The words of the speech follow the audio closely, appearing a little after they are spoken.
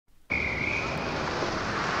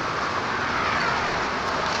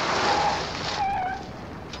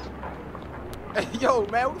Yo,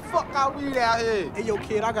 man, what the fuck are we out here? Hey, yo,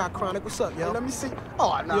 kid, I got chronic. What's up, yo? Hey, let me see.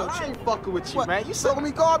 Oh, no, Yo, I ain't fucking with you, what? man. You sold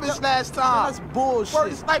me garbage last time. Man, that's bullshit.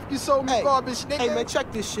 First life you sold me garbage, nigga. Hey, man,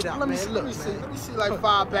 check this shit out, let me man. See, Look, let me see. man. Let me see like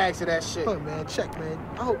 5 bags of that shit. Look, man, check, man.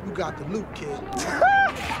 I hope you got the loot, kid. Let's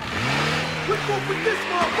go with this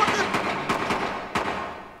motherfucker.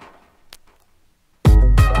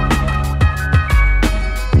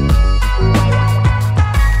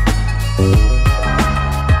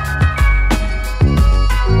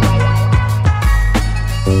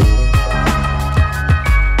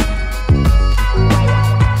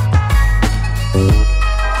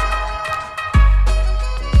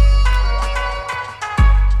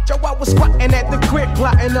 Squatting at the crib,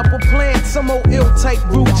 plotting up a plan. Some old ill-type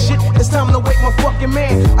rude shit. It's time to wake my fucking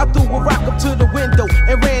man. I threw a rock up to the window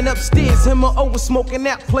and ran upstairs. Him and O was smoking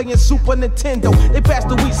out, playing Super Nintendo. They passed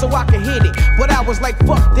the weed so I could hit it, but I was like,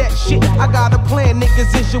 fuck that shit. I got a plan,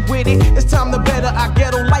 niggas, is you with it? It's time to better our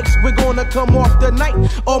ghetto lights. We're gonna come off the night.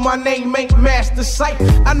 Oh, my name ain't Master Sight.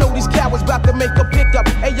 I know these cowards about to make a pickup.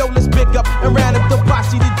 Hey, yo, let's pick up and round up the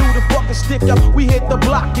posse to do the fucking stick up. We hit the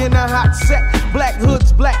block in a hot set. Black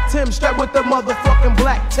hoods, black Timbs, strapped with the motherfucking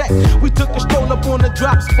black tech. We took a stroll up on the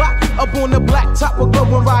drop spot. Up on the black top, we're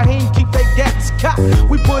going Raheem, keep they gats cocked.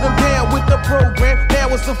 We put them down with the program. Now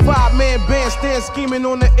it's a 5-man band, stand scheming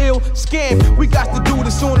on the ill scam. We got to do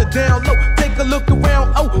this on the down low. Take a look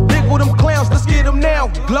around, oh, dig with them clowns, let's get them now.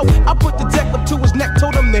 Glow, I put the tech up to his neck,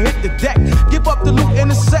 told him to hit the deck. Give up the loot in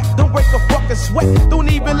a sec, don't break a fucking sweat. Don't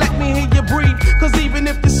even let me hear you breathe, cause even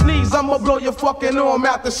if you sneeze, I'ma blow your fucking arm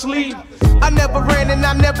out the sleeve. I never ran and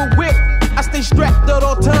I never will. I stay strapped at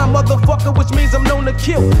all time, motherfucker, which means I'm known to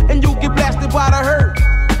kill. And you get blasted by the herd.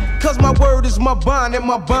 Cause my word is my bond, and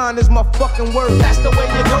my bond is my fucking word. That's the way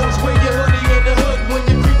it goes when you're hoodie in the hood. When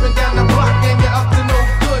you're creeping down the block and you're up to no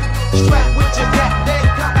good. Strapped with your goddamn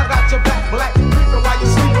cock, I got your back black. Creeping while you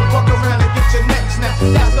sleeping, fuck around and get your neck snapped.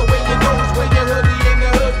 That's the way it goes when you're hoodie in the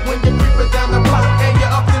hood. When you're creeping down the block and you're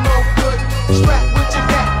up to no good. Strapped with your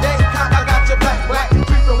goddamn cock, I got your back black.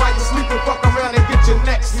 Creeping while you sleeping, fuck around and get your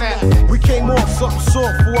neck snapped. We came off something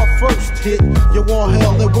soft for our first hit. You want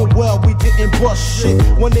hell, it went well, we didn't bust shit.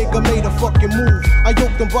 One nigga made a fucking move. I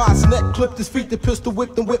yoked him by his neck, clipped his feet, the pistol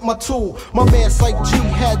whipped him with my tool. My man Psych G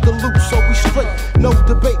had the loot, so we straight. No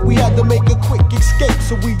debate, we had to make a quick escape.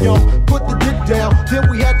 So we put the dick down, then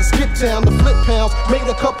we had to skip town to flip pounds. Made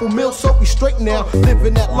a couple mil, so we straight now.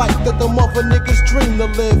 Living that life that the mother niggas dream to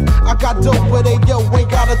live. I got dope, but they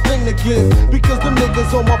ain't got a thing to give. Because them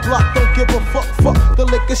niggas on my block don't give a fuck. Fuck the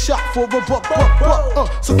liquor shot for a buck.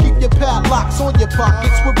 So keep your padlocks on your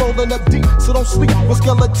pockets. We're rolling up deep, so don't sleep with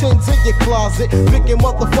skeletons in your closet. Picking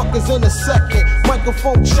motherfuckers in a second.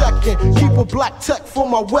 Microphone checking. Keep a black tech for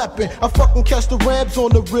my weapon. I fucking catch the Rams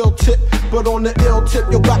on the real tip, but on the ill tip,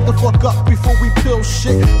 you back the fuck up before we pill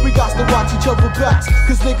shit. We got to watch each other backs,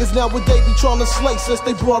 cause niggas nowadays be trying to slay since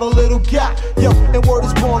they brought a little gap. Yo, and word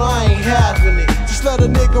is born, I ain't having it. Just let a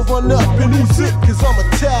nigga run up and he's it, cause I'ma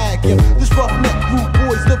tag him. This roughneck group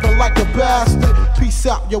boys living like a bastard. Peace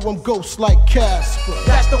out, yo, I'm ghost like Casper.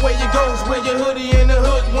 That's the way it goes when you're hoodie in the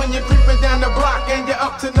hood. When you're creeping down the block and you're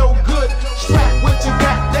up to no good. Strapped with your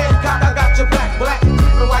goddamn cock, I got your back black.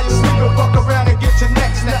 Creeping while you sleeping, fuck around and get your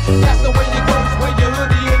neck snapped. That's the way it goes when you're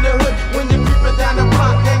hoodie in the hood. When you're creeping down the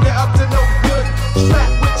block and you're up to no good.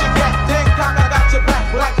 Strapped with your goddamn cock, I got your back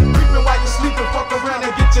black. Creeping while you sleeping, fuck around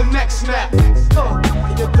and get your neck snapped.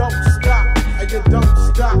 And you don't stop, and you don't